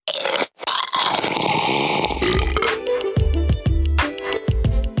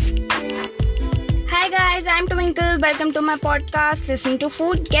welcome to my podcast, Listen to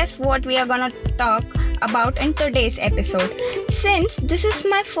Food. Guess what we are gonna talk about in today's episode? Since this is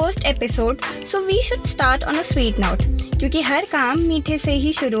my first episode, so we should start on a sweet note. क्योंकि हर काम मीठे से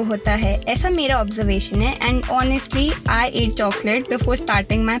ही शुरू होता है, ऐसा मेरा observation है. And honestly I eat chocolate before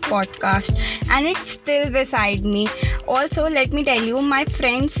starting my podcast and it's still beside me. Also, let me tell you, my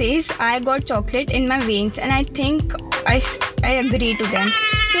friend says I got chocolate in my veins, and I think I agree to them.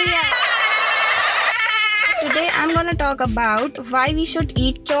 So yeah, today I'm gonna talk about why we should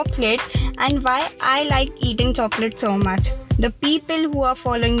eat chocolate and why I like eating chocolate so much. The people who are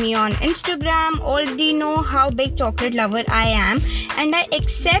following me on Instagram already know how big chocolate lover I am, and I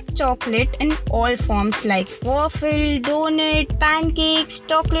accept chocolate in all forms like waffle, donut, pancakes,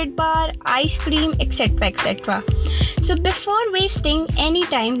 chocolate bar, ice cream, etc. etc. So before wasting any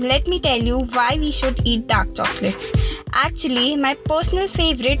time, let me tell you why we should eat dark chocolate. Actually, my personal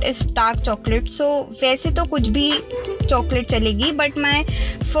favorite is dark chocolate. So वैसे तो कुछ भी chocolate चलेगी, but my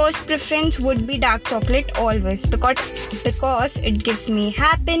first preference would be dark chocolate always because it gives me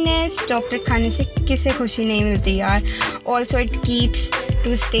happiness. Chocolate खाने से किसे खुशी नहीं मिलती यार. Also, it keeps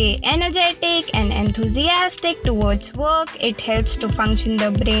to stay energetic and enthusiastic towards work. It helps to function the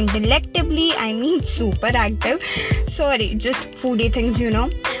brain delectably. I mean super active. Sorry, just foodie things, you know.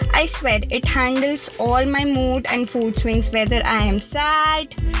 I swear it handles all my mood and food swings, whether I am sad,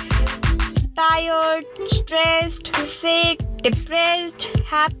 tired, stressed, sick, depressed,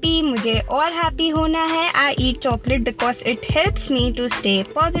 happy. मुझे और happy होना है. I eat chocolate because it helps me to stay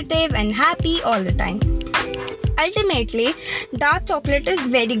positive and happy all the time. Ultimately, dark chocolate is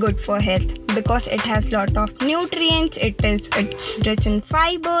very good for health because it has lot of nutrients. It's rich in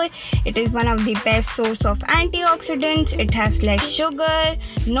fiber. It is one of the best source of antioxidants. It has less sugar,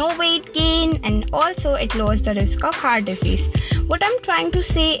 no weight gain, and also it lowers the risk of heart disease. What I'm trying to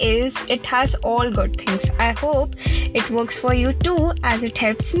say is it has all good things. I hope it works for you too, as it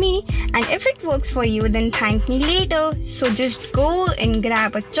helps me. And if it works for you, then thank me later. So just go and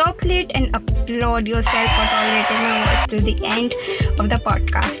grab a chocolate and applaud yourself for tolerating my voice till the end of the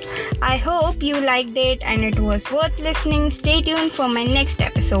podcast. I hope you liked it and it was worth listening. Stay tuned for my next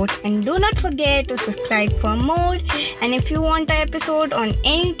episode and do not forget to subscribe for more. And if you want an episode on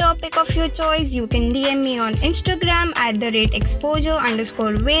any topic of your choice, you can DM me on Instagram at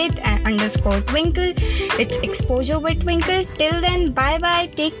 @exposure_with_twinkle. It's exposure with twinkle. Till then, bye bye,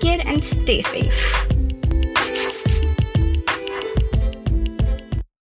 take care and stay safe.